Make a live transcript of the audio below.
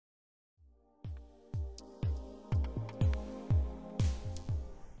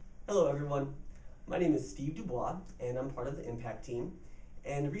Hello everyone, my name is Steve Dubois and I'm part of the Impact team.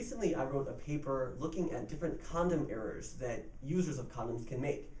 And recently I wrote a paper looking at different condom errors that users of condoms can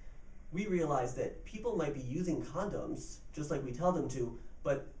make. We realized that people might be using condoms just like we tell them to,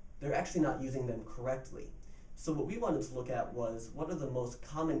 but they're actually not using them correctly. So what we wanted to look at was what are the most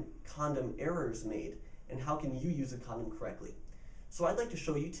common condom errors made and how can you use a condom correctly. So I'd like to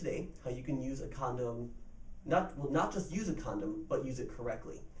show you today how you can use a condom, not just use a condom, but use it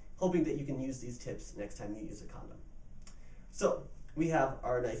correctly, hoping that you can use these tips next time you use a condom. So we have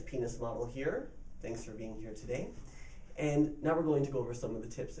our nice penis model here. Thanks for being here today. And now we're going to go over some of the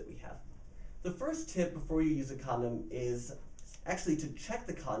tips that we have. The first tip before you use a condom is actually to check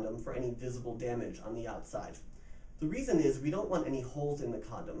the condom for any visible damage on the outside. The reason is we don't want any holes in the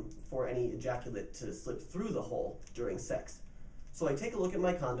condom for any ejaculate to slip through the hole during sex. So I take a look at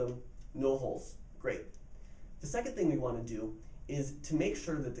my condom, no holes, great. The second thing we want to do is to make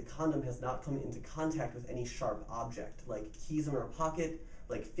sure that the condom has not come into contact with any sharp object, like keys in our pocket,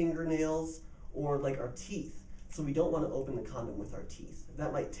 like fingernails, or like our teeth. So we don't want to open the condom with our teeth.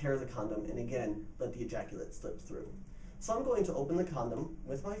 That might tear the condom and again, let the ejaculate slip through. So I'm going to open the condom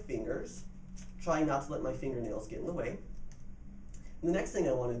with my fingers, trying not to let my fingernails get in the way. And the next thing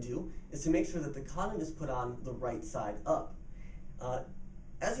I want to do is to make sure that the condom is put on the right side up.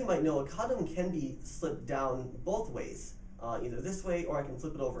 As you might know, a condom can be slipped down both ways, either this way or I can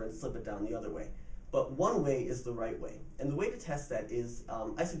flip it over and slip it down the other way. But one way is the right way. And the way to test that is,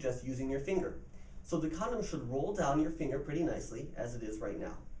 I suggest using your finger. So the condom should roll down your finger pretty nicely, as it is right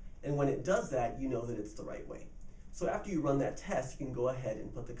now. And when it does that, you know that it's the right way. So after you run that test, you can go ahead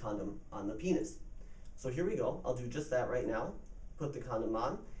and put the condom on the penis. So here we go. I'll do just that right now. Put the condom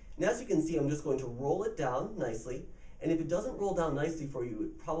on. And as you can see, I'm just going to roll it down nicely. And if it doesn't roll down nicely for you,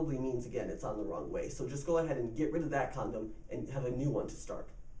 it probably means, again, it's on the wrong way. So just go ahead and get rid of that condom and have a new one to start.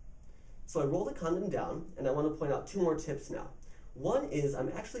 So I roll the condom down, and I want to point out two more tips now. One is I'm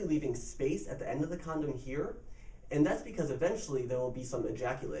actually leaving space at the end of the condom here, and that's because eventually there will be some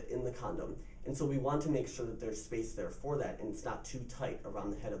ejaculate in the condom. And so we want to make sure that there's space there for that and it's not too tight around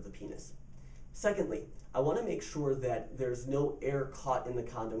the head of the penis. Secondly, I want to make sure that there's no air caught in the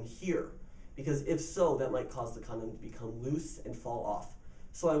condom here, because if so, that might cause the condom to become loose and fall off.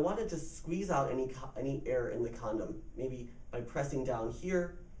 So I want to just squeeze out any air in the condom, maybe by pressing down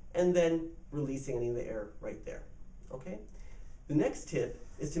here and then releasing any of the air right there, okay? The next tip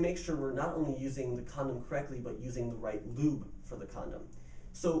is to make sure we're not only using the condom correctly, but using the right lube for the condom.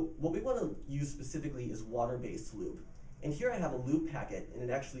 So what we want to use specifically is water-based lube. And here I have a lube packet, and it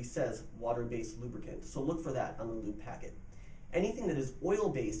actually says water-based lubricant. So look for that on the lube packet. Anything that is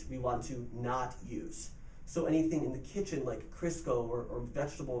oil-based, we want to not use. So anything in the kitchen like Crisco or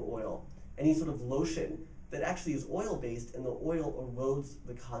vegetable oil, any sort of lotion that actually is oil-based and the oil erodes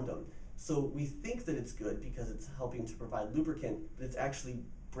the condom. So we think that it's good because it's helping to provide lubricant, but it's actually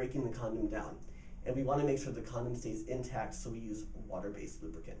breaking the condom down. And we want to make sure the condom stays intact, so we use water-based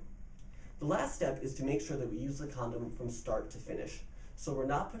lubricant. The last step is to make sure that we use the condom from start to finish. So we're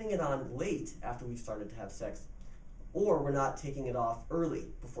not putting it on late after we've started to have sex, or we're not taking it off early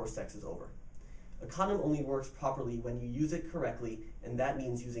before sex is over. A condom only works properly when you use it correctly, and that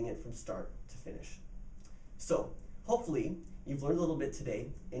means using it from start to finish. So hopefully you've learned a little bit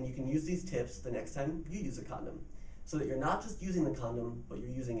today, and you can use these tips the next time you use a condom, so that you're not just using the condom, but you're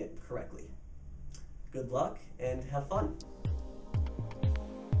using it correctly. Good luck and have fun.